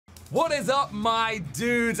What is up, my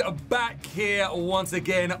dudes? Back here once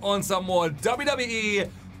again on some more WWE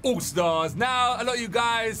All-Stars. Now, a lot of you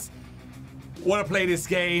guys want to play this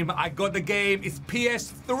game. I got the game. It's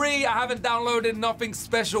PS3. I haven't downloaded nothing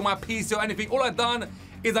special on my PC or anything. All I've done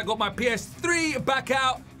is I got my PS3 back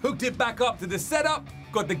out, hooked it back up to the setup,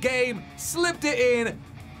 got the game, slipped it in,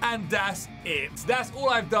 and that's it. That's all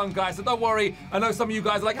I've done, guys, so don't worry. I know some of you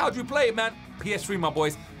guys are like, how'd you play it, man? PS3, my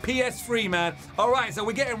boys. PS3, man. All right, so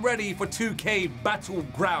we're getting ready for 2K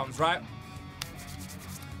Battlegrounds, right?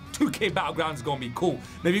 2K Battlegrounds is gonna be cool.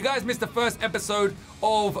 Now, if you guys missed the first episode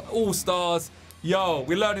of All-Stars, yo,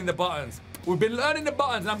 we're learning the buttons. We've been learning the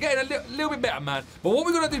buttons, and I'm getting a little bit better, man. But what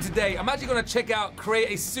we're gonna do today, I'm actually gonna check out Create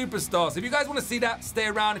a Superstar. So if you guys wanna see that, stay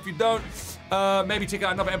around. If you don't, maybe check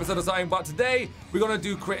out another episode or something. But today, we're gonna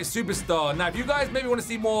do Create a Superstar. Now, if you guys maybe wanna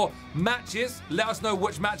see more matches, let us know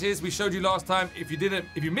which matches we showed you last time. If you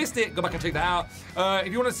missed it, go back and check that out.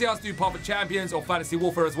 If you wanna see us do Path of Champions or Fantasy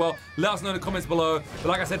Warfare as well, let us know in the comments below. But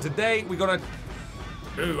like I said, today, we're gonna,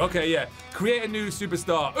 create a new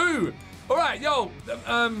superstar. Ooh, all right, yo,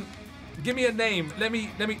 give me a name. Let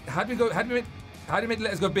me. How do you make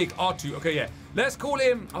Let's Go Big? R2. Okay, yeah. Let's call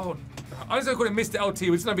him. Oh, I'm just gonna call him Mr.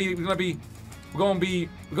 LT. We're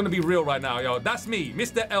gonna be real right now, yo. That's me,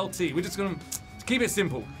 Mr. LT. We're just gonna keep it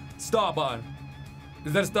simple. Start button.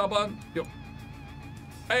 Is that a start button? Yo.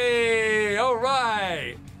 Hey, all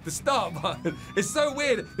right. The start button. It's so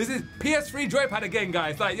weird. This is PS3 joypad again,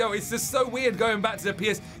 guys. Like, yo, it's just so weird going back to the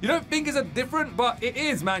PS. You don't think it's a different, but it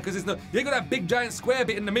is, man, because it's not. You ain't got that big giant square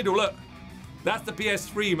bit in the middle. Look. That's the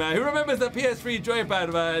PS3, man. Who remembers the PS3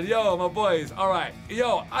 joypad, man? Yo, my boys. All right.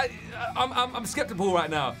 Yo, I'm skeptical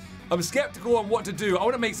right now. I'm skeptical on what to do. I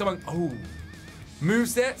want to make someone. Oh,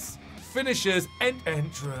 movesets, finishers, and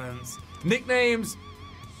entrance, nicknames,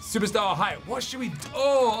 superstar height. What should we do?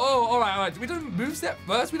 All right. We don't moveset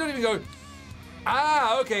first. We don't even go.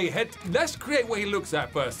 Okay. Head. Let's create what he looks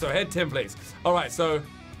at first. So head templates. All right. So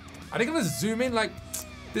are they gonna zoom in like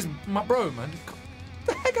this, my bro, man? What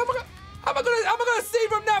the heck? How am I gonna see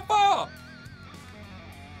from that far?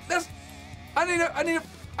 I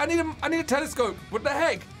need a telescope. What the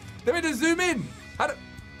heck? They made to zoom in. How do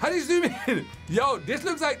you zoom in? Yo, this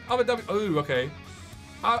looks like I'm a dummy. Oh, okay.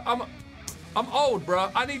 I'm old,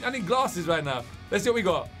 bro. I need glasses right now. Let's see what we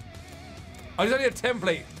got. I just need a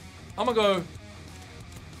template. I'm gonna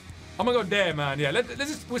go there, man. Yeah,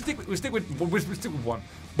 we'll stick with one.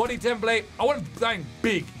 Body template. I want something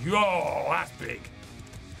big. Yo, that's big.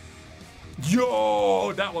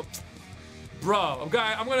 Yo, that one. Bro, I'm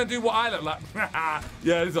gonna do what I look like.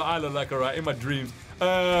 Yeah, this is what I look like, alright, in my dreams.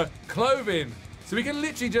 Clothing. So we can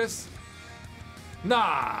literally just.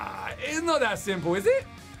 Nah, it's not that simple, is it?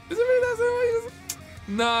 Is it really that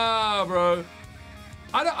simple? Nah, bro.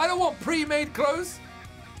 I don't want pre-made clothes.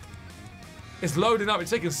 It's loading up. It's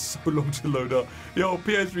taking so long to load up. Yo,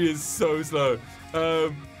 PS3 is so slow.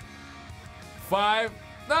 5.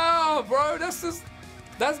 No, bro, that's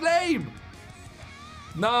lame.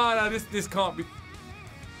 No, this can't be.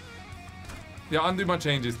 Yeah, undo my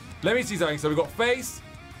changes. Let me see something. So we've got face,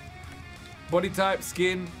 body type,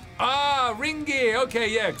 skin. Ring gear. Okay,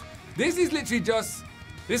 yeah. This is literally just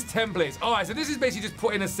this templates. All right, so this is basically just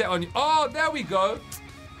putting a set on you. Oh, there we go.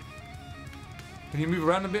 Can you move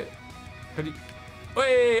around a bit? Can you?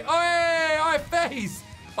 Oh, face.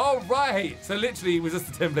 All right. So literally, it was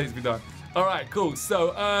just the templates we done. All right, cool.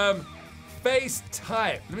 So face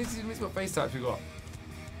type. Let me see what face types we got.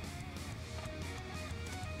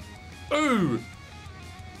 Ooh.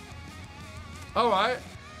 All right.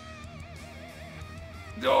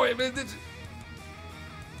 Oh,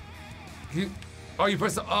 you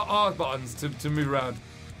press the R buttons to move around.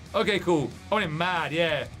 Okay, cool. I want it mad,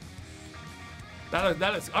 yeah. That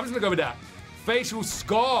looks. I'm just gonna go with that. Facial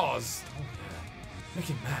scars. Oh yeah. Make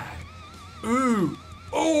it mad. Ooh.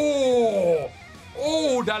 Oh,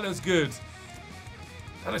 that looks good.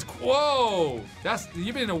 That looks. Whoa.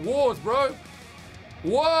 You've been in awards, bro.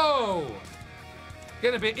 Whoa!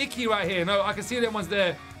 Getting a bit icky right here. No, I can see them ones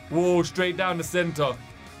there. Whoa, straight down the center.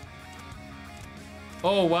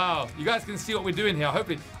 Oh, wow. You guys can see what we're doing here.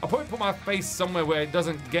 Hopefully, I'll probably put my face somewhere where it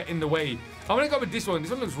doesn't get in the way. I'm gonna go with this one. This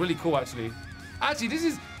one looks really cool, actually. Actually, this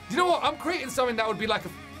is, you know what? I'm creating something that would be like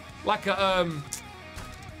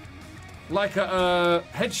a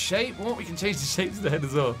head shape. What? We can change the shape to the head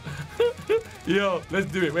as well. Yo, let's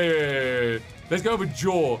do it. Wait. Let's go with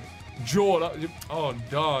jaw. Oh,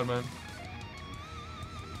 darn, man.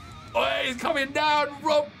 Oh, he's coming down,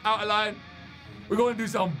 rope, out of line. We're going to do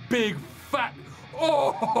some big, fat.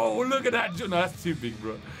 Oh, look at that. No, that's too big,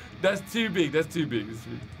 bro. That's too big.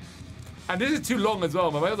 And this is too long as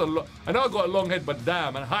well, man. I know I got a long head, but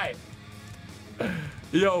damn, and height.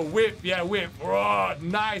 Yo, whip, yeah, whip. Oh,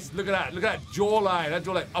 nice. Look at that. Look at that jawline. That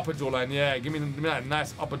jawline, upper jawline. Yeah, give me that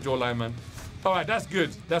nice upper jawline, man. All right, that's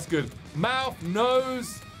good. That's good. Mouth,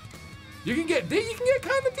 nose. You can get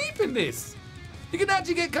kind of deep in this. You can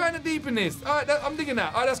actually get kind of deep in this. All right, I'm digging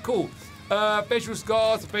that. All right, that's cool. Facial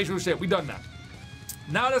scars, facial shape. We done that.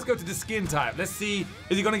 Now let's go to the skin type. Let's see,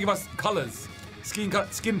 is he gonna give us colors? Skin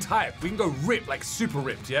type. We can go ripped, like super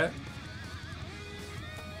ripped, yeah?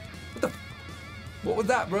 What was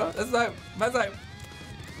that, bro? That's like,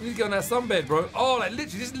 we need to go on that sunbed, bro. Oh, like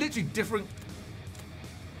literally, this is literally different.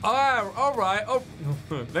 All right. Oh,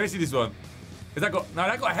 let me see this one. Is that got, no,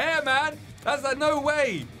 that got hair, man. That's like, no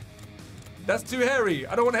way. That's too hairy.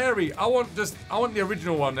 I don't want hairy. I want the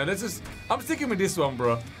original one. Then I'm sticking with this one,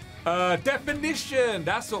 bro. Definition.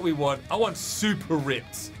 That's what we want. I want super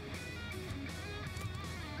ripped.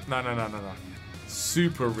 No.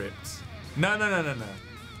 Super ripped. No.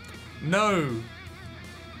 No.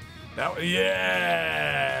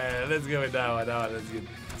 Yeah. Let's go with that one. That's good.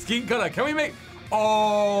 Skin color. Can we make?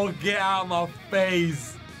 Oh, get out of my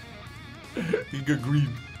face. You go green.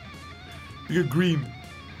 You go green.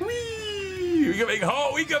 Whee! We can make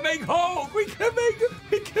Hulk. We can make Hulk. We can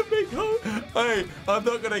make Hulk. Hey, I'm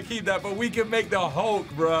not gonna keep that, but we can make the Hulk,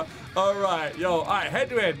 bruh. All right, yo. All right, head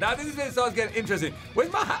to head. Now this is when it starts getting interesting.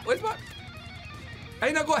 Where's my hat? Where's my? I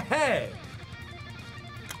ain't not got hair,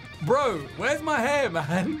 bro. Where's my hair,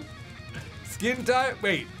 man? Skin type.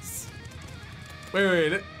 Wait.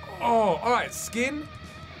 Oh, all right. Skin,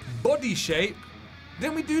 body shape.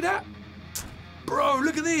 Didn't we do that? Bro,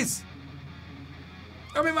 look at this.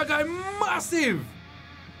 I mean, my guy massive.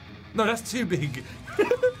 No, that's too big.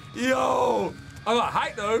 Yo, I got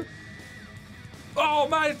height though. Oh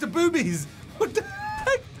man, it's the boobies. What the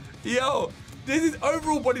heck? Yo, this is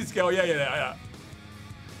overall body scale. Yeah.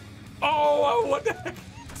 Oh, what the heck?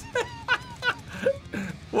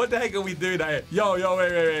 What the heck are we doing here? Yo,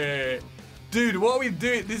 wait. Dude, what are we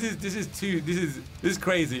doing? This is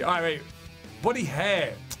crazy. All right, wait. Body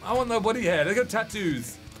hair. I want no body hair. Let's go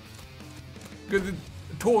tattoos. Good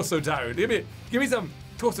torso tattoo. Give me some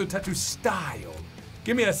torso tattoo style.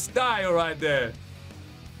 Give me a style right there.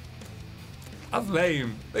 That's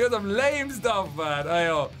lame. They got some lame stuff, man. Hey,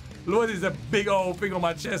 Lord, is a big old thing on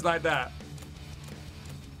my chest like that.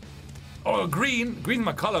 Oh, green. Green's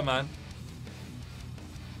my color, man.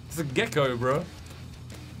 It's a gecko, bro.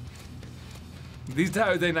 These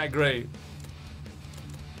tattoos ain't that great.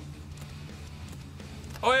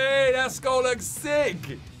 Oh, hey, that skull looks sick.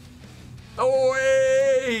 Oh,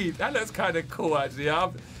 hey, that looks kind of cool, actually.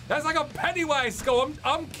 That's like a Pennywise skull.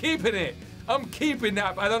 I'm keeping it. I'm keeping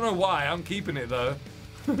that. I don't know why. I'm keeping it, though.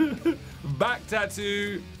 Back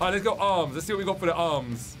tattoo. All right, let's go arms. Let's see what we got for the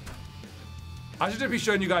arms. I should just be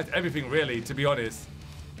showing you guys everything, really, to be honest.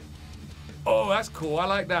 Oh, that's cool. I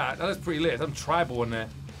like that. That looks pretty lit. Some tribal in there.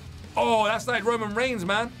 Oh, that's like Roman Reigns,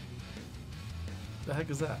 man. The heck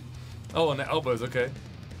is that? Oh, on the elbows, okay.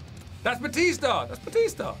 That's Batista. That's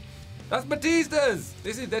Batista's.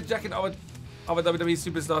 They're jacking other WWE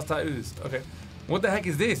Superstars tattoos. Okay. What the heck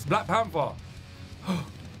is this? Black Panther.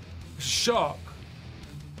 Shark.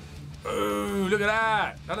 Ooh, look at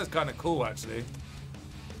that. That looks kind of cool, actually.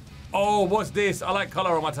 Oh, what's this? I like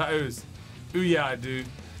color on my tattoos. Ooh, yeah, I do.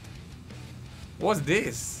 What's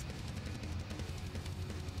this?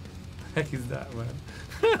 The heck is that, man?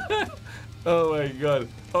 Oh my god.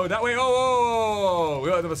 Oh, that way. Oh. We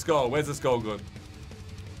got another skull. Where's the skull gone?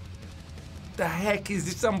 The heck is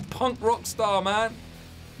this? Some punk rock star, man.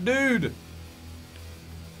 Dude.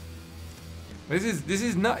 This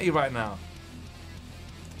is nutty right now.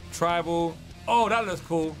 Tribal. Oh, that looks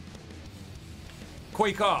cool.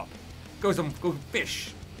 Quake up. Go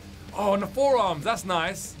fish. Oh, and the forearms. That's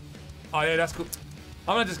nice. Oh, yeah, that's cool.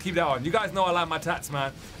 I'm gonna just keep that on. You guys know I like my tats,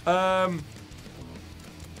 man.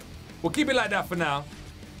 We'll keep it like that for now.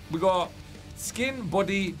 We got skin,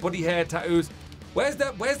 body hair, tattoos. Where's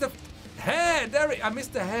the hair? There I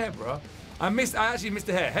missed the hair, bro. I actually missed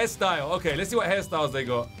the hair. Hairstyle. Okay, let's see what hairstyles they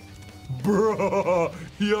got. Bro,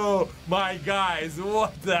 yo, my guys,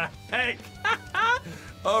 what the heck?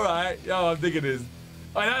 All right, yo, I'm digging this.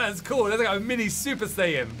 Oh, that's cool. That's like a mini Super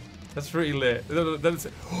Saiyan. That's pretty lit.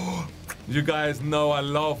 You guys know I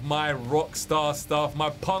love my rock star stuff, my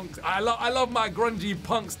punk. I love my grungy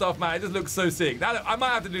punk stuff, man. It just looks so sick. I might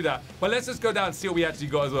have to do that. But let's just go down and see what we actually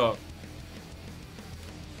got as well.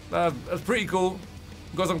 That's pretty cool.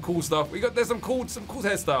 We got some cool stuff. There's some cool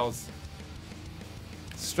hairstyles.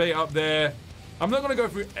 Straight up there. I'm not gonna go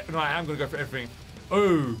through. No, I am gonna go for everything.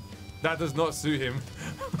 Oh, that does not suit him.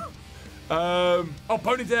 Oh,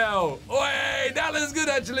 ponytail. Oi, that looks good,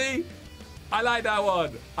 actually. I like that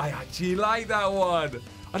one. I actually like that one.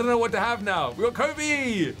 I don't know what to have now. We got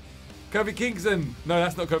Kobe. Kobe Kingston. No,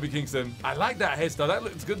 that's not Kobe Kingston. I like that hairstyle. That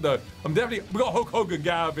looks good, though. We got Hulk Hogan.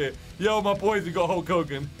 Get out of here. Yo, my boys, we got Hulk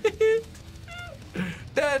Hogan.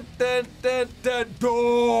 Dun, dun, dun, dun.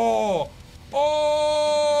 Oh!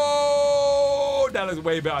 Oh! That looks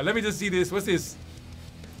way better. Let me just see this. What's this?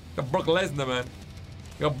 Got Brock Lesnar, man.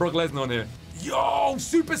 Got Brock Lesnar on here. Yo,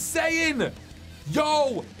 Super Saiyan.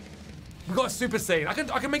 Yo, we got Super Saiyan.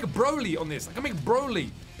 I can make a Broly on this. I can make Broly.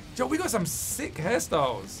 Yo, we got some sick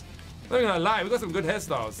hairstyles. Not even gonna lie, we got some good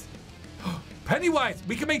hairstyles. Pennywise.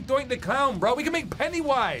 We can make Doink the Clown, bro. We can make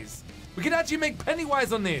Pennywise. We can actually make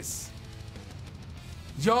Pennywise on this.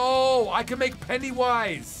 Yo, I can make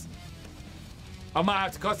Pennywise. I might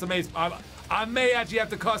have to customize. I may actually have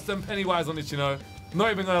to custom Pennywise on this, you know.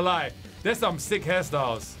 Not even gonna lie. There's some sick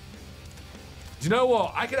hairstyles. Do you know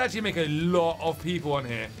what? I could actually make a lot of people on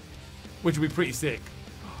here, which would be pretty sick.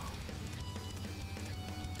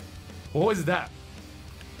 What is that?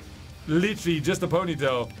 Literally just a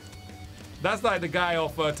ponytail. That's like the guy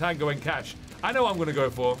off Tango and Cash. I know what I'm gonna go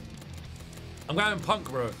for. I'm going punk,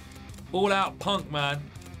 bro. All out punk, man.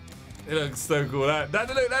 It looks so cool. That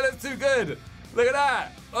looks too good. Look at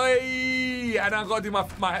that. Oi. And I've got to do my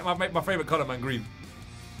favorite color, man, green.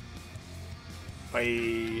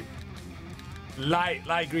 Oi.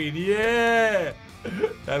 Light green. Yeah.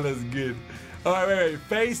 That looks good. All right, wait.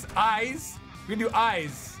 Face, eyes. We can do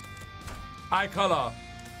eyes. Eye color.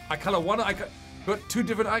 Eye color one. We got two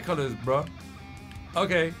different eye colors, bro.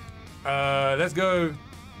 Okay. Let's go.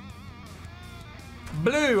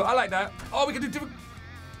 Blue. I like that. Oh, we can do different.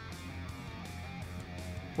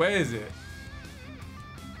 Where is it?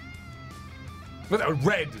 What's that?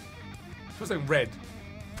 Red. What's that? Red.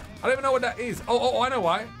 I don't even know what that is. Oh, I know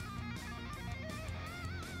why.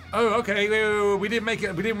 Oh, okay. Wait. We didn't make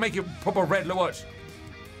it. We didn't make it proper red. Look, watch.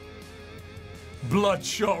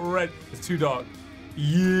 Bloodshot red. It's too dark.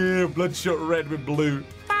 Yeah, bloodshot red with blue.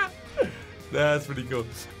 That's pretty cool.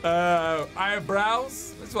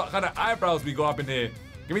 Eyebrows. Let's see what kind of eyebrows we got up in here.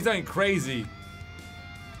 Give me something crazy.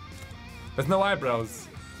 There's no eyebrows.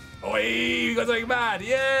 Oh, we got something mad.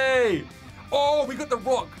 Yay! Oh, we got the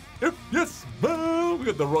Rock. Yes, man. We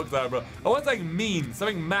got the Rock's eyebrow. I want something mean,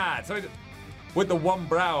 something mad, something with the one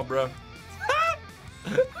brow, bro.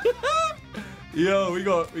 Yo, we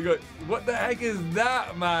got. What the heck is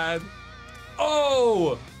that, man?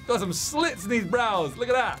 Oh, got some slits in these brows. Look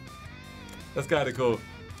at that. That's kind of cool.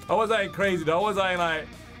 I was like crazy though. I was like,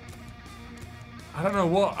 I don't know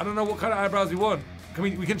what kind of eyebrows we want.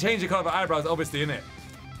 We can change the color of the eyebrows, obviously, innit?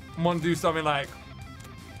 I want to do something like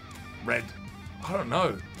red. I don't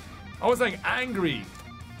know. I was like angry.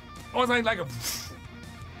 I was like a.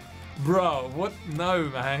 Bro, what? No,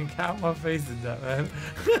 man. How my face is that, man?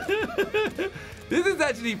 This is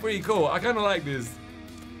actually pretty cool. I kind of like this.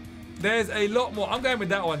 There's a lot more. I'm going with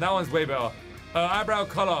that one. That one's way better. Eyebrow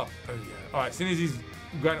color. Oh, yeah. All right, as soon as he's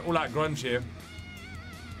going all that grunge here.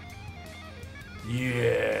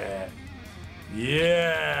 Yeah.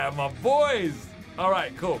 Yeah, my boys. All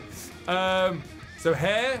right, cool. So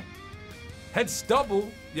hair. Head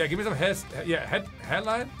stubble. Yeah, give me some hair. Yeah,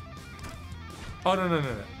 hairline. Oh, no.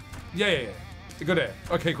 Yeah. Good there.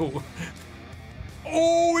 Okay, cool.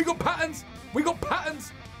 Oh, we got patterns. We got patterns.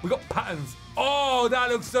 Oh, that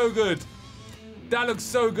looks so good.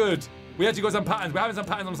 We actually got some patterns. We're having some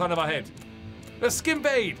patterns on the side of our head. The skin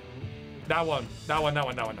fade. That one. And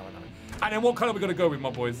then what color are we gonna go with, my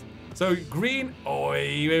boys? So green. Oh,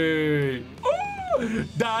 wait. Oh,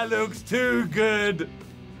 that looks too good.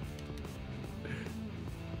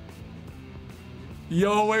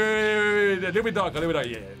 Yo, wait. A little bit darker.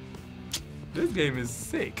 Yeah. This game is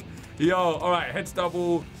sick. Yo, all right, head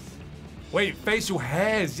stubble. Wait, facial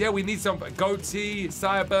hairs. Yeah, we need some goatee,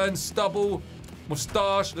 sideburns, stubble,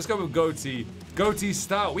 mustache. Let's go with goatee. Goatee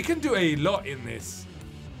style. We can do a lot in this.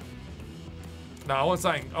 No, I want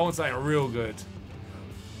something real good.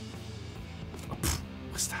 Oh,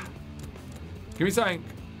 what's that? Give me something.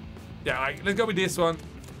 Yeah, all right, let's go with this one.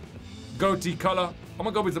 Goatee color. I'm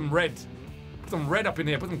gonna go with some red. Put some red up in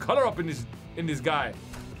here. Put some color up in this guy.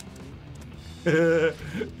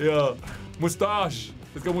 Yeah, mustache.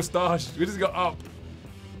 Let's go mustache. We just got up.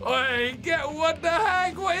 Oi, what the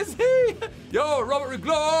heck? What is he? Yo, Robert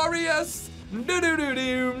Glorious.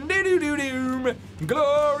 Glorious.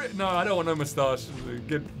 No, I don't want no mustache.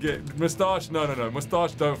 Get mustache. No.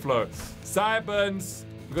 Mustache don't flow. Sideburns.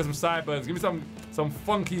 We got some sideburns. Give me some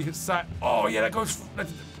funky side. Oh yeah, that goes.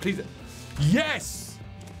 Please. Yes.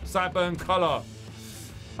 Sideburn color.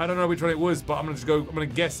 I don't know which one it was, but I'm gonna just go. I'm gonna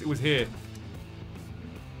guess it was here.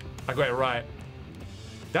 I got it right.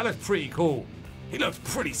 That looks pretty cool. He looks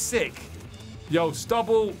pretty sick. Yo,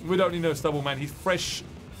 stubble. We don't need no stubble, man. He's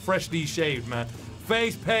freshly shaved, man.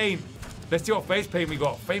 Face paint. Let's see what face paint we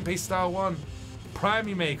got. Face paint style 1.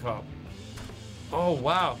 Primary makeup. Oh,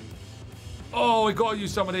 wow. Oh, we gotta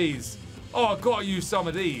use some of these. Oh, I gotta use some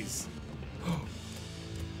of these.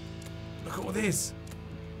 Look at all this.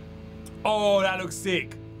 Oh, that looks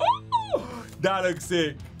sick. Oh, that looks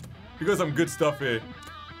sick. We got some good stuff here.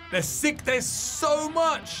 They're sick. There's so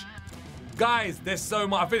much. Guys, there's so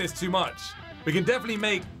much. I think there's too much. We can definitely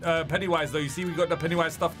make Pennywise, though. You see, we got the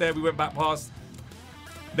Pennywise stuff there. We went back past.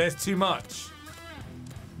 There's too much.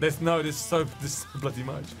 There's so bloody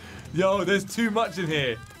much. Yo, there's too much in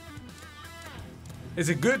here. It's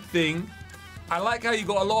a good thing. I like how you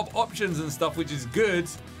got a lot of options and stuff, which is good.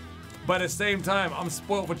 But at the same time, I'm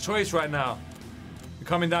spoiled for choice right now. We're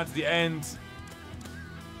coming down to the end.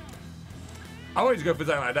 I want you to go for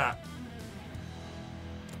something like that.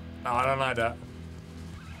 No, I don't like that.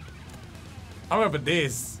 I'm going for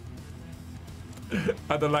this.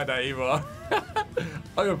 I don't like that either.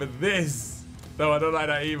 I'm going for this. No, I don't like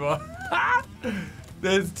that either.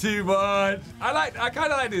 There's too much. I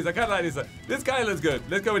kind of like this. I kind of like this. This guy looks good.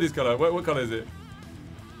 Let's go with this color. What color is it?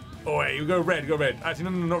 Oh wait, you go red. Go red. Actually,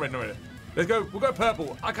 no, not red. Not red. Let's go. We'll go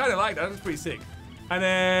purple. I kind of like that. That's pretty sick. And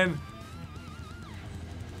then.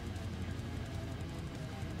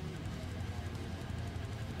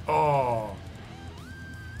 Oh.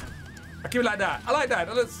 I keep it like that. I like that.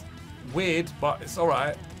 That looks weird, but it's all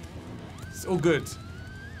right. It's all good.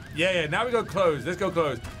 Yeah. Now we go clothes. Let's go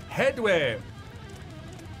clothes. Headwear.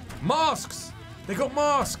 Masks. They got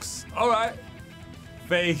masks. All right.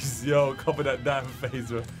 Face. Yo, copy that damn face,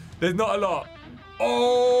 bro. There's not a lot.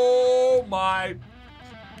 Oh my.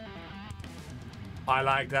 I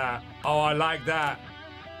like that. Oh, I like that.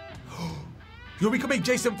 Yo, we can make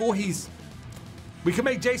Jason Voorhees. We can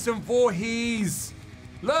make Jason Voorhees.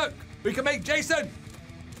 Look, we can make Jason.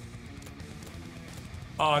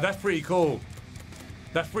 Oh, that's pretty cool.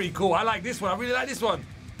 That's pretty cool. I like this one. I really like this one.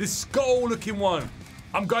 This skull looking one.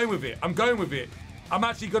 I'm going with it. I'm going with it. I'm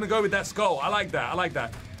actually going to go with that skull. I like that. I like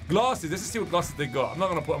that. Glasses. Let's see what glasses they got. I'm not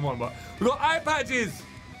going to put them on, but we got eye patches.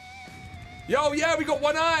 Yo, yeah, we got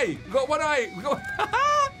one eye. We got one eye. We got...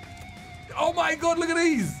 Oh my God, look at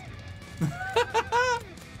these.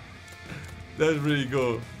 That's really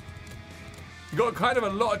cool. You got kind of a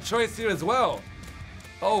lot of choice here as well.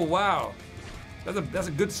 Oh, wow. That's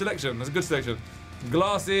a good selection. That's a good selection.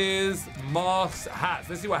 Glasses, masks, hats.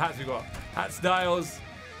 Let's see what hats we got. Hat styles.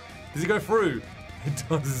 Does it go through? It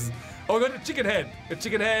does. Oh, we got a chicken head. A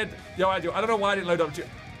chicken head. Yo, I don't know why I didn't load up.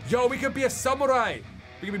 Yo, we could be a samurai.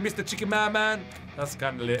 We could be Mr. Chicken Man. That's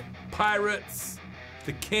kind of lit. Pirates.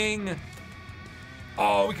 The king.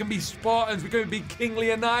 Oh, we can be Spartans. We can be King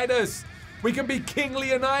Leonidas. We can be King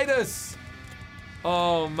Leonidas.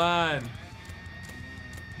 Oh, man.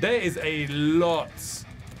 There is a lot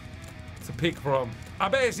to pick from. I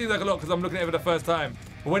bet it seems like a lot because I'm looking at it for the first time.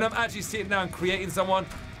 But when I'm actually sitting down creating someone,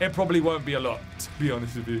 it probably won't be a lot, to be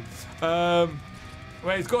honest with you. Well,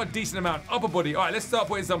 it's got a decent amount. Upper body. All right, let's start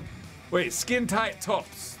putting some, skin tight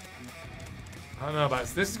tops. I don't know about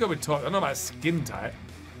this. Let's go with top. I don't know about skin tight.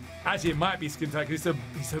 Actually, it might be skin tight because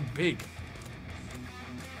he's so big.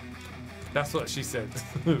 That's what she said.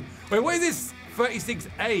 Wait, what is this?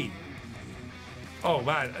 36A. Oh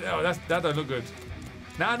man, oh, that don't look good.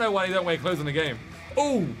 Now I know why they don't wear clothes in the game.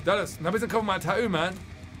 Oh, that doesn't cover my tattoo, man.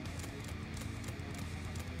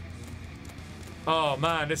 Oh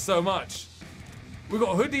man, there's so much. We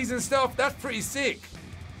got hoodies and stuff. That's pretty sick.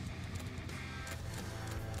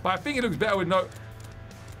 But I think it looks better with no.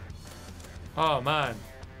 Oh man.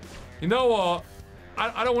 You know what?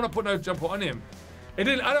 I don't want to put no jumper on him. I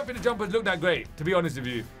don't think the jumpers look that great, to be honest with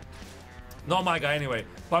you. Not my guy anyway.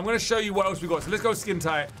 But I'm going to show you what else we got. So let's go skin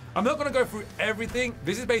tight. I'm not going to go through everything.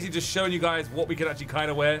 This is basically just showing you guys what we can actually kind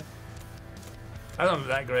of wear. I don't look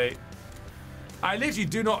that great. I literally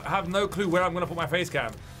do not have no clue where I'm going to put my face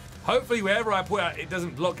cam. Hopefully wherever I put it, it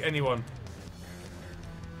doesn't block anyone.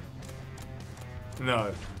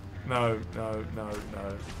 No. No.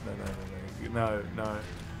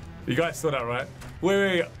 You guys saw that, right?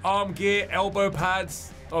 Wait. Arm gear, elbow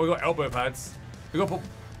pads. Oh, we got elbow pads. We got to put...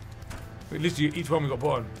 Literally, each one we got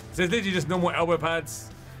put on. So it's literally just normal elbow pads.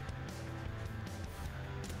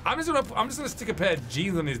 I'm just gonna stick a pair of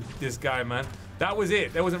jeans on this guy, man. That was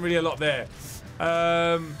it. There wasn't really a lot there.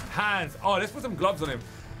 Hands. Oh, let's put some gloves on him.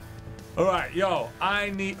 All right, yo.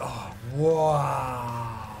 I need. Oh,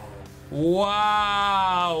 wow.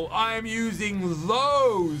 I'm using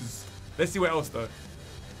those. Let's see what else though.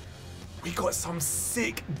 We got some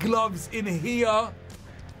sick gloves in here.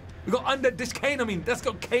 We got under this Kane, I mean, that's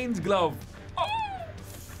got Kane's glove. Oh,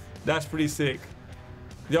 that's pretty sick.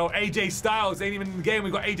 Yo, AJ Styles ain't even in the game.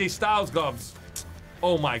 We got AJ Styles gloves.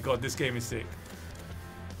 Oh my God, this game is sick.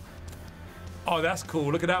 Oh, that's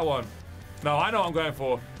cool. Look at that one. No, I know what I'm going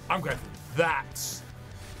for. I'm going for that.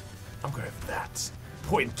 I'm going for that.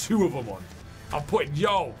 Putting 2 of them on. I'm putting,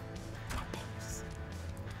 yo.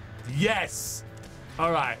 Yes.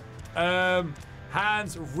 All right.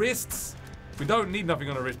 Hands, wrists. We don't need nothing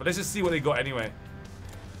on the wrist, but let's just see what they got anyway.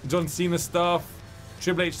 John Cena stuff.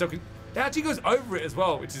 Triple H stuff. It actually goes over it as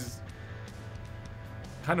well, which is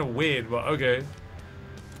kind of weird, but okay.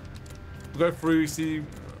 We'll go through, see.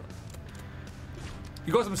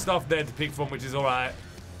 You got some stuff there to pick from, which is all right.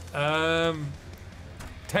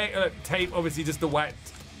 Tape, obviously just the white.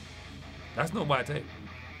 That's not white tape.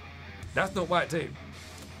 That's not white tape.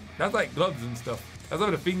 That's like gloves and stuff. That's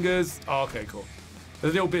over the fingers. Oh, okay, cool.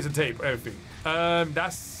 There's little bits of tape, everything.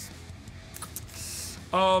 That's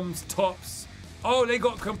arms, tops. Oh, they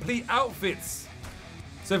got complete outfits.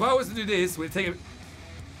 So if I was to do this, we'd take it.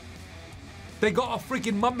 They got a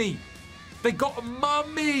freaking mummy. They got a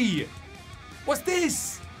mummy. What's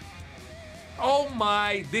this? Oh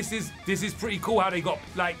my, this is pretty cool how they got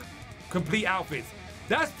like complete outfits.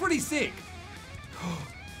 That's pretty sick.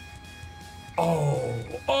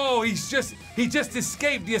 Oh, he just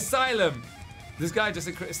escaped the asylum. This guy just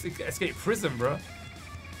escaped prison, bro.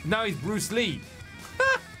 Now he's Bruce Lee.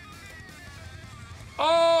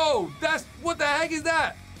 Oh, what the heck is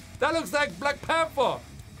that? That looks like Black Panther.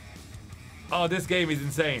 Oh, this game is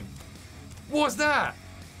insane. What's that?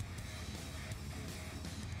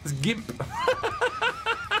 It's Gimp.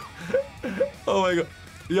 Oh my God.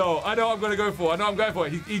 Yo, I know what I'm gonna go for. I know what I'm going for.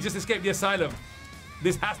 He just escaped the asylum.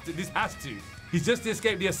 This has to. He's just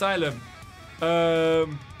escaped the asylum.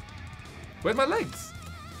 Where's my legs?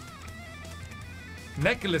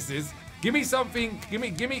 Necklaces. Give me something. Give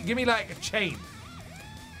me like a chain.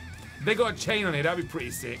 They got a chain on it. That'd be pretty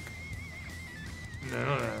sick.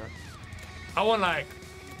 No. I want like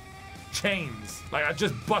chains. Like I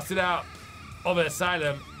just busted out of an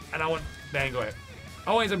asylum and I want. They ain't got it.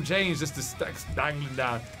 I want some chains just to stack dangling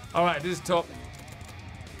down. All right, this top.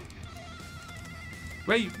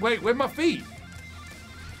 Wait, where's my feet?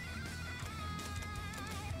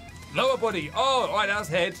 Lower body. Oh, all right, that's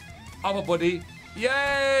head. Upper body.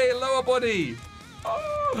 Yay, lower body.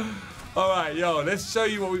 Oh. All right, yo, let's show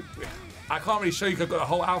you what we... I can't really show you because I've got a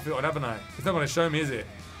whole outfit on, haven't I? It's not going to show me, is it?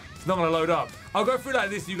 It's not going to load up. I'll go through like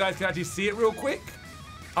this so you guys can actually see it real quick.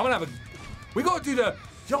 I'm going to have a... We got to do the...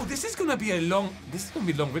 Yo, this is going to be a long... This is going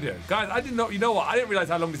to be a long video. Guys, I didn't know... You know what? I didn't realize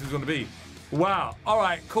how long this was going to be. Wow. All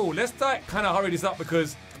right, cool. Let's kind of hurry this up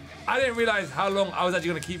because I didn't realize how long I was actually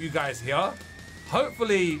going to keep you guys here.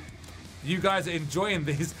 Hopefully, you guys are enjoying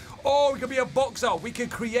this. Oh, we could be a boxer. We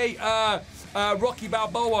could create Rocky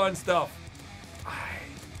Balboa and stuff.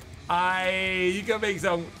 You can make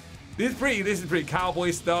some. This is pretty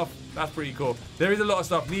cowboy stuff. That's pretty cool. There is a lot of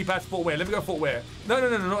stuff. Knee pads, footwear. Let me go footwear.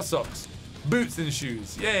 No, not socks. Boots and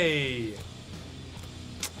shoes. Yay.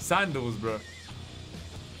 Sandals, bro.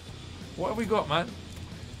 What have we got, man?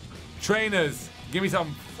 Trainers. Give me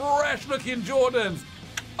some fresh looking Jordans.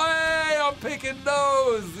 Hey, I'm picking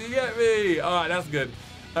those. You get me? All right, that's good.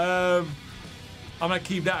 I'm gonna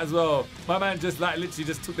keep that as well. My man just like literally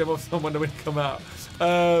just took them off someone when they come out.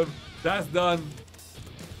 That's done.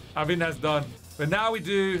 I think that's done. But now we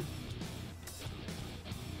do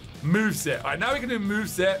moveset. All right, now we can do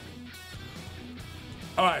moveset.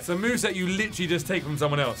 All right, so moveset you literally just take from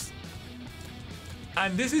someone else.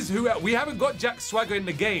 And this is who we haven't got Jack Swagger in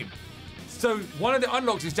the game. So one of the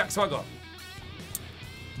unlocks is Jack Swagger.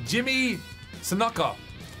 Jimmy Snuka.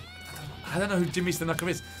 I don't know who Jimmy Snuka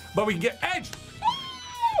is, but we can get Edge.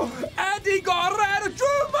 Oh, Eddie Guerrero,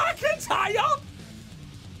 Drew McIntyre.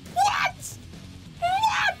 What?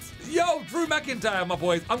 Yo, Drew McIntyre, my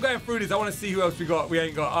boys. I'm going through this. I want to see who else we got. We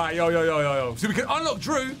ain't got. All right, yo. So we can unlock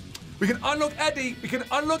Drew. We can unlock Eddie. We can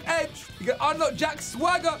unlock Edge. We can unlock Jack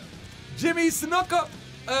Swagger. Jimmy Snuka.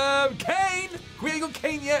 Kane. We ain't got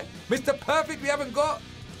Kane yet. Mr. Perfect we haven't got.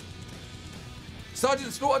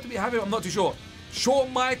 Sergeant Slaughter, do we have him? I'm not too sure.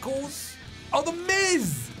 Shawn Michaels. Oh, The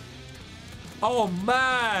Miz. Oh,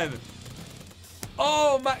 man.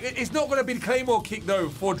 Oh, man. It's not going to be the Claymore kick, though,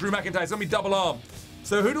 for Drew McIntyre. It's going to be double arm.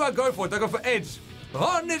 So who do I go for? Do I go for Edge?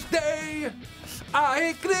 On this day,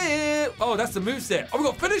 I clear. Oh, that's the moveset. Oh, we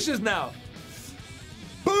got finishers now.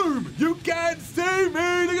 Boom. You can't see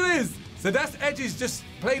me. Look at this. So that's Edge's just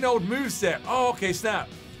plain old moveset. Oh, okay, snap.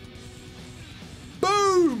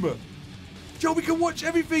 Boom. Yo, we can watch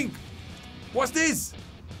everything. What's this?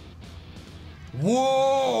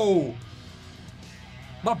 Whoa!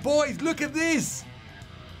 My boys, look at this!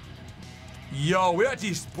 Yo, we're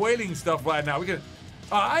actually spoiling stuff right now. We can.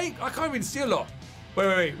 I can't even see a lot.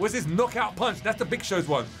 Wait. What's this knockout punch? That's the Big Show's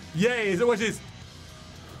one. Yay! So watch this.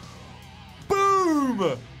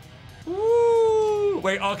 Boom! Woo!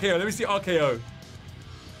 Wait, RKO. Let me see RKO.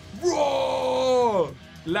 Whoa!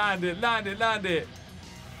 Land it.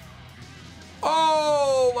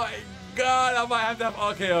 Oh my God! I might have to have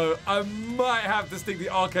RKO. I might have to stick the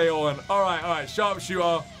RKO on. All right.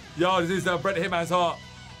 Sharpshooter. Yo, this is Bret the Hitman's heart.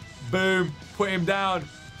 Boom. Put him down.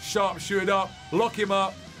 Sharpshooter it up. Lock him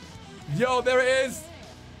up. Yo, there it is.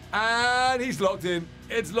 And he's locked in.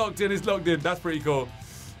 It's locked in. That's pretty cool.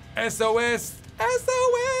 SOS.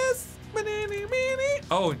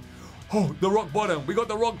 Oh, the rock bottom. We got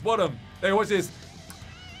the rock bottom. Hey, watch this.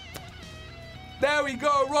 There we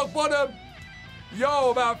go, rock bottom.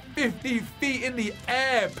 Yo, about 50 feet in the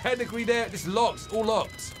air. Pedigree there. This locks, all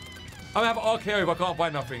locked. I'm gonna have RKO if I can't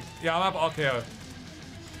find nothing. Yeah, I'm gonna have RKO.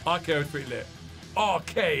 RKO is pretty lit.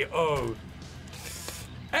 RKO.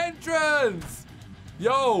 Entrance.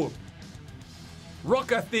 Yo.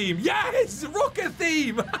 Rocker theme. Yes, rocker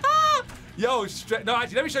theme. Yo, no,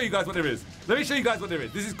 actually, let me show you guys what there is.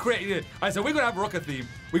 This is crazy. All right, so we're gonna have a rocker theme.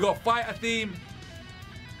 We got fighter theme.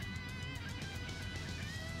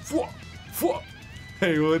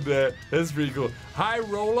 Hey, what the? That's pretty cool. High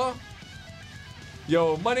roller.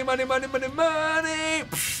 Yo, money.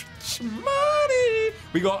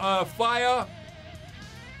 We got fire.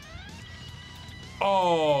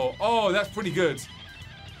 Oh, that's pretty good.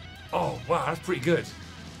 Oh, wow, that's pretty good.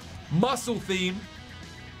 Muscle theme.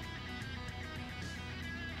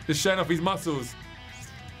 Just showing off his muscles.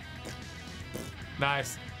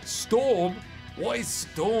 Nice. Storm? What is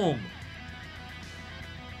Storm?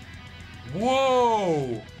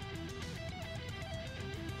 Whoa!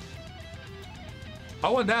 I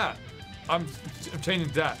want that. I'm changing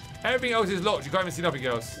to that. Everything else is locked. You can't even see nothing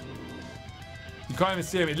else. You can't even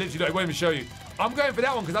see him. It literally, it won't even show you. I'm going for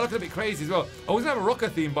that one because I look a bit crazy as well. I was gonna have a rocker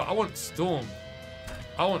theme, but I want Storm.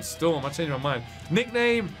 I changed my mind.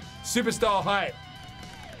 Nickname, Superstar Hype.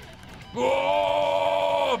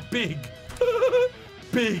 Oh, big.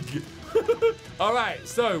 Big. All right,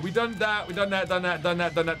 so we done that.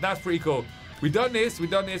 That's pretty cool. We done this. All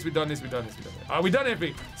right, we done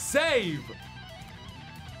everything. Save.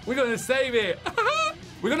 We're gonna save it.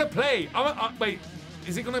 We're gonna play. Wait,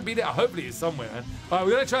 is it gonna be there? Hopefully it's somewhere. All right,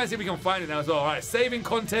 we're gonna try and see if we can find it now as well. All right, saving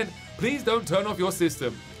content. Please don't turn off your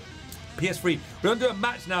system. PS3. We're gonna do a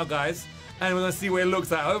match now, guys, and we're gonna see what it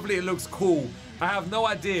looks like. Hopefully it looks cool. I have no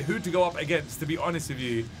idea who to go up against, to be honest with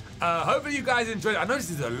you. Hopefully you guys enjoyed it. I know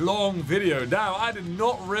this is a long video. Now, I did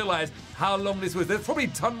not realize how long this was. There's probably a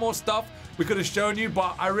ton more stuff we could have shown you,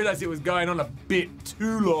 but I realized it was going on a bit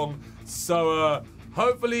too long. So,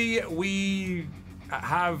 hopefully we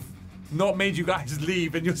have not made you guys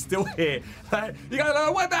leave and you're still here. You guys are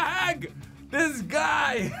like, what the heck? This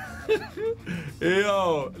guy.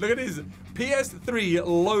 Yo, look at this. PS3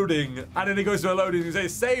 loading. And then it goes to a loading and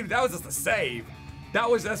says save. That was just a save.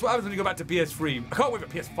 That's what happens when you go back to PS3. I can't wait for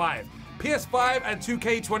PS5. PS5 and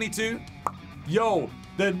 2K22. Yo,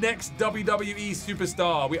 the next WWE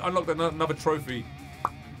Superstar. We unlocked another trophy.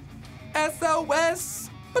 SOS.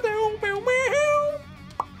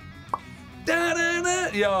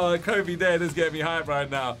 Yo, Kobe there. This is getting me hype right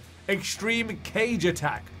now. Extreme cage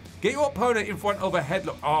attack. Get your opponent in front of a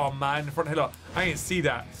headlock. Oh man, in front of a headlock. I didn't see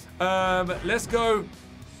that. Let's go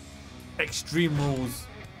extreme rules.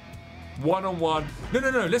 One-on-one.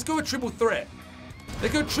 No. Let's go with triple threat.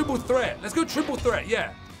 Let's go triple threat.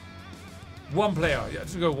 Yeah. One player. Yeah,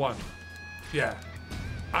 just go one. Yeah.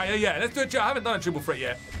 Yeah. Let's do it. I haven't done a triple threat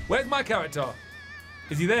yet. Where's my character?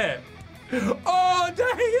 Is he there? Oh,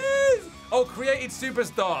 there he is! Oh, created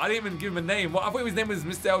superstar. I didn't even give him a name. I thought his name was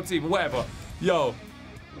Mr. LT, but whatever. Yo.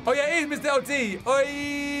 Oh yeah, it is Mr. LT.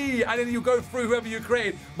 Oi! And then you go through whoever you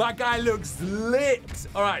create. My guy looks lit.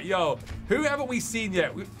 All right, yo. Who haven't we seen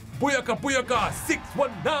yet? Booyaka,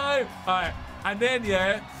 619. All right, and then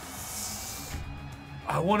yeah,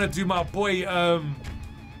 I want to do my boy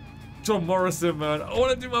John Morrison, man. I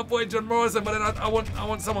want to do my boy John Morrison, but then I want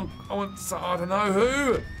someone. I don't know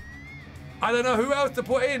who. I don't know who else to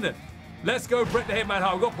put in. Let's go Bret the Hitman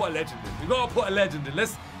Hart. We've got to put a legend in.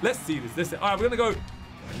 Let's see this. All right, we're gonna go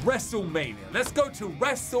WrestleMania. Let's go to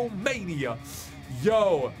WrestleMania.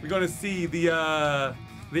 Yo, we're gonna see the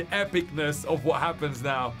epicness of what happens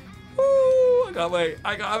now. Woo, I can't wait.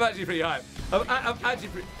 I'm actually pretty hyped. I'm actually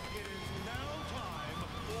pretty...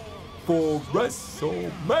 For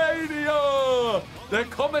WrestleMania! The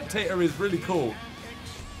commentator is really cool.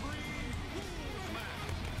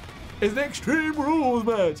 It's an Extreme Rules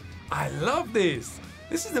match. I love this.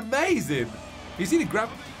 This is amazing. You see the grab?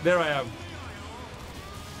 There I am.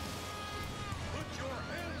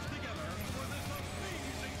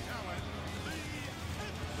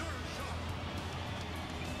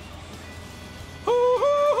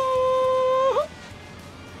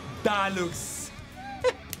 That looks.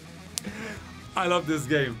 I love this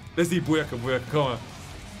game. Let's see Buyaka, come on.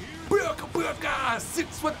 Buyaka,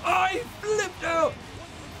 6-1. I flipped out.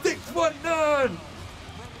 6-1-9.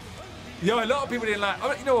 Yo, a lot of people didn't like.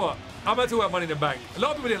 You know what? I'm gonna talk about Money in the Bank. A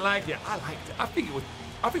lot of people didn't like it. I liked it. I think it was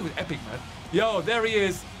epic, man. Yo, there he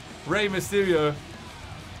is, Rey Mysterio.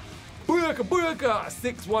 Buyaka,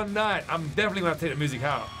 6-1-9. I'm definitely gonna take the music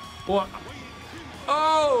out. What?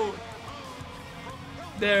 Oh,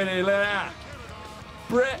 there it is. Look at that.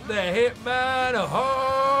 Bret the Hitman.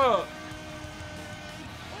 Oh,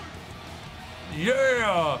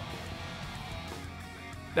 yeah.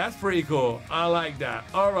 That's pretty cool. I like that.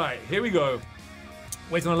 All right, here we go.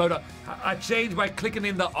 Wait till I load up. I changed by clicking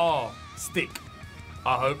in the R stick.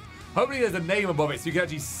 I hope. Hopefully there's a name above it so you can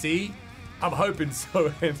actually see. I'm hoping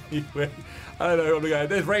so anyway. I don't know.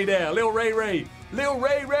 There's Ray there. Little Ray. Little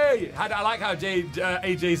Ray. I like how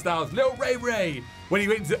AJ Styles. Little Ray. When he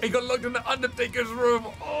got locked in the Undertaker's room.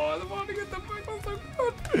 Oh, the Money in the Bank was so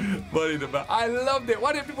good. Money in the Bank. I loved it.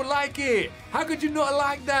 Why didn't people like it? How could you not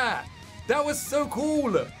like that? That was so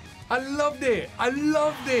cool. I loved it. Oh,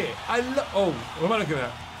 who am I looking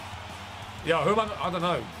at? Yo, who am I don't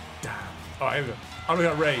know. Damn. All right, here we go. I'm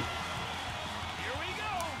looking at Ray. Here we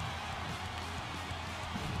go.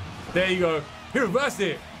 There you go. He reversed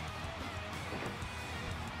it.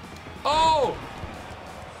 Oh!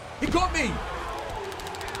 He got me.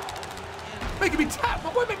 Making me tap.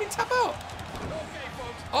 My boy made me tap out.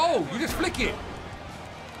 Oh, you just flick it.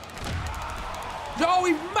 Yo,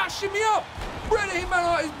 he's mashing me up. Bret the Hitman.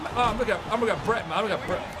 Oh, I'm looking at Bret, man. I'm looking at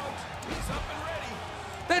Bret.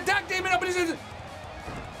 They're tag teaming up and he's.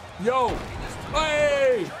 Yo.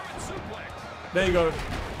 Hey. There you go.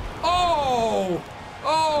 Oh.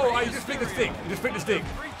 Oh, you just flick the stick.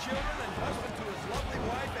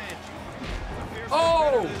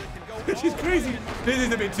 Oh. This is crazy. This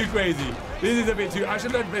is a bit too crazy. I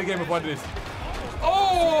should learn to play the game before I do this.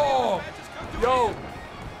 Oh. Yo.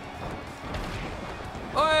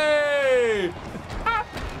 Hey!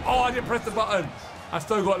 Oh, I didn't press the button. I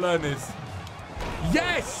still got to learn this.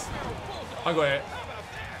 Yes! I got it.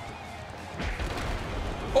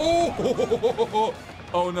 Oh!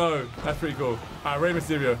 Oh no, that's pretty cool. All right, Rey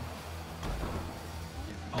Mysterio.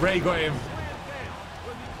 Ray got him.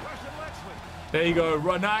 There you go.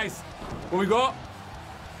 Right, nice. What we got?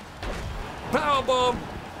 Power bomb.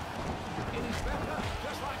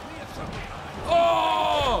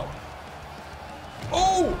 Oh!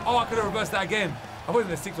 Oh, I could have reversed that again. I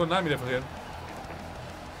wasn't a 619 there for him.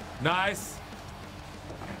 Nice.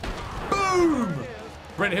 Boom!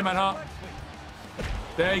 Bret the Hitman Hart.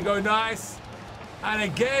 There you go, nice. And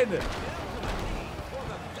again.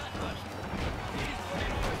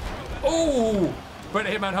 Oh! Bret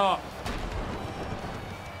the Hitman Hart.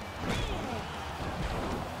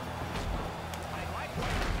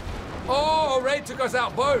 Oh, Ray took us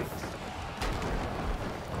out both.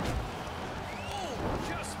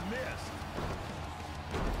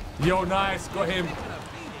 Yo, nice. Got him.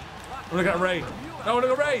 Look at Ray. Oh,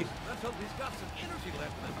 look at Ray.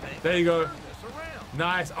 There you go.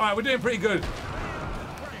 Nice. All right, we're doing pretty good.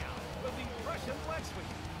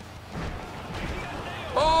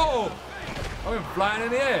 Oh! I went flying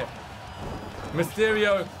in the air.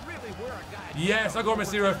 Mysterio. Yes, I got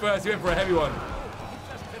Mysterio first. He went for a heavy one.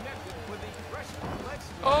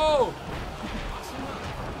 Oh!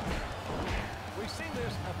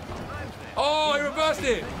 Oh, he reversed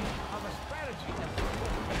it.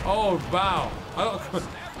 Oh, wow.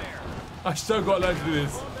 I still got to learn to do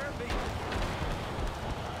this.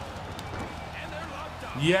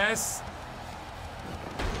 Yes.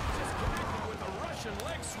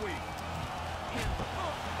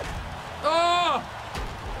 Oh!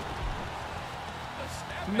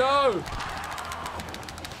 No.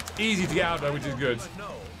 Easy to get out though, which is good.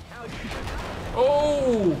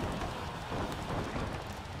 Oh!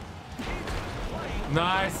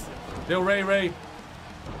 Nice. Little Ray.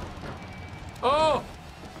 Oh!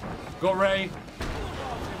 Got Ray.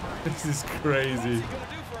 This is crazy.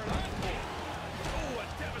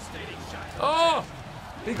 Oh!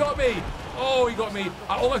 He got me. Oh, he got me.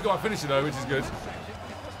 I almost got my finisher though, which is good.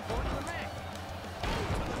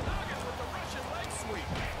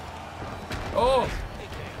 Oh!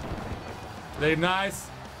 They're nice.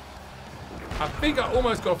 I think I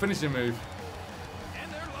almost got a finishing move.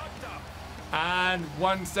 And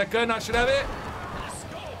 1 second, I should have it. The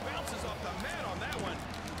skull bounces off the mat on that one.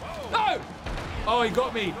 Whoa. No! Oh, he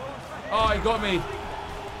got me. Oh, he got me.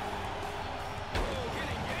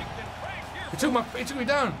 He took me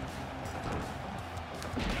down.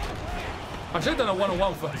 I should have done a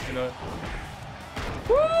one-on-one first, you know.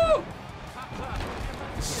 Woo!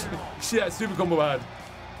 See that super combo I had.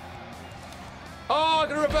 Oh, I'm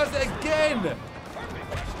gonna reverse it again.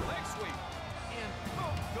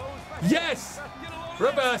 Yes!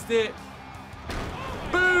 Reversed it.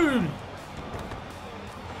 Boom!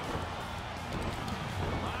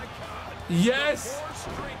 Yes!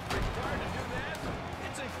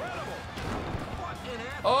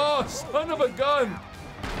 Oh, son of a gun!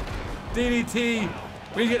 DDT.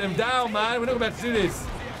 We get them down, man. We're not about to do this.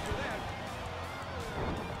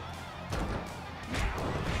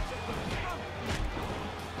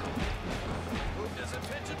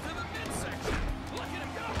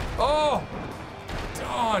 Oh!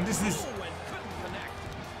 Darn, this is...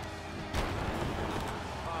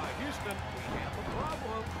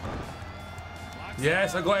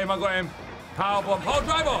 Yes, I got him, I got him. Powerbomb, power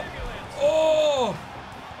driver! Oh!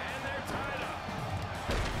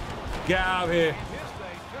 Get out of here.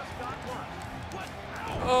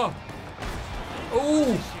 Oh!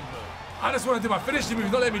 Oh! I just want to do my finishing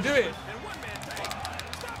move, not let me do it.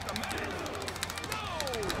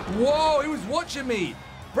 Whoa, he was watching me.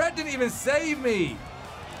 Brett didn't even save me.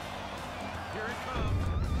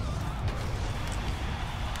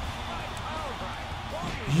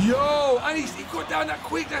 Yo, and he got down that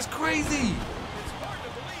quick. That's crazy.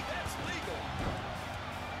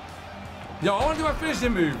 Yo, I want to do my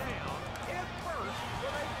finishing move.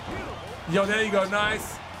 Yo, there you go.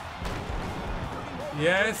 Nice.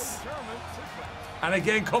 Yes. And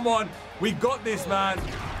again, come on. We got this, man.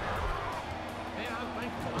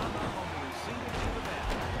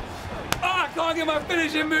 Oh, I can't get my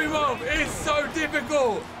finishing move off. It's so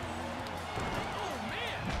difficult.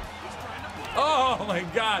 Oh my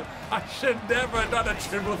God, I should never have done a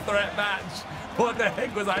triple threat match. What the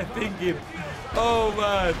heck was I thinking? Oh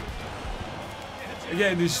man.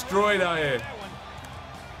 Again, destroyed out here.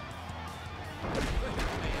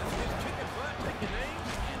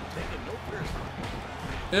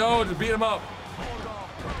 Yo, just beat him up.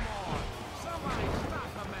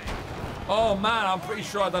 Oh man, I'm pretty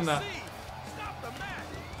sure I've done that.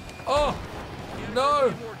 Oh,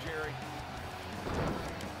 no.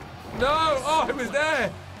 No! Oh, it was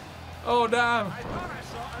there! Oh, damn.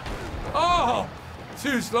 Oh!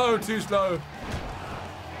 Too slow, too slow.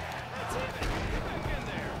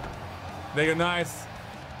 There you go, nice.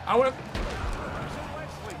 I want to...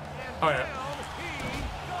 Oh, yeah.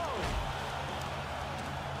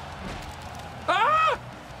 Ah!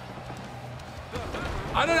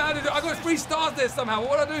 I don't know how to do it. I got 3 stars there somehow.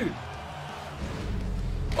 What do I do?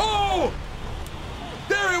 Oh!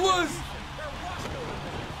 There it was!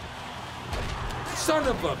 Son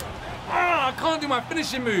of a... Ah, I can't do my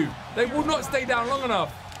finishing move. They will not stay down long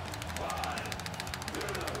enough.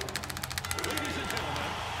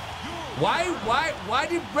 Why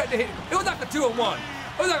did Brett hit? It was like a 2-on-1.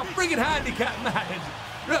 It was like a freaking handicap match.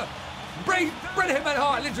 Look, Brett hit my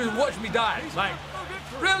heart, literally watched me die. Like,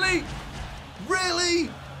 really?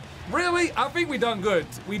 Really? Really? I think we done good.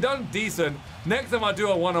 We done decent. Next time I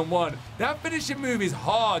do a 1-on-1. That finishing move is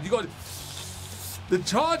hard. You got... The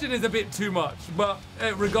charging is a bit too much, but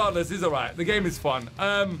regardless, it's all right. The game is fun.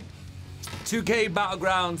 2K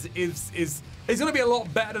Battlegrounds is going to be a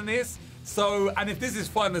lot better than this. So, and if this is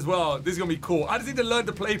fun as well, this is going to be cool. I just need to learn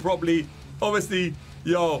to play properly. Obviously,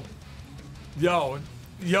 yo,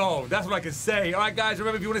 that's what I can say. All right, guys,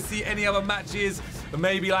 remember, if you want to see any other matches,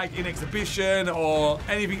 maybe like in exhibition or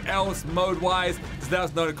anything else mode-wise, just let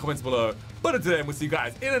us know in the comments below. But until then, we'll see you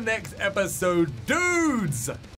guys in the next episode, dudes!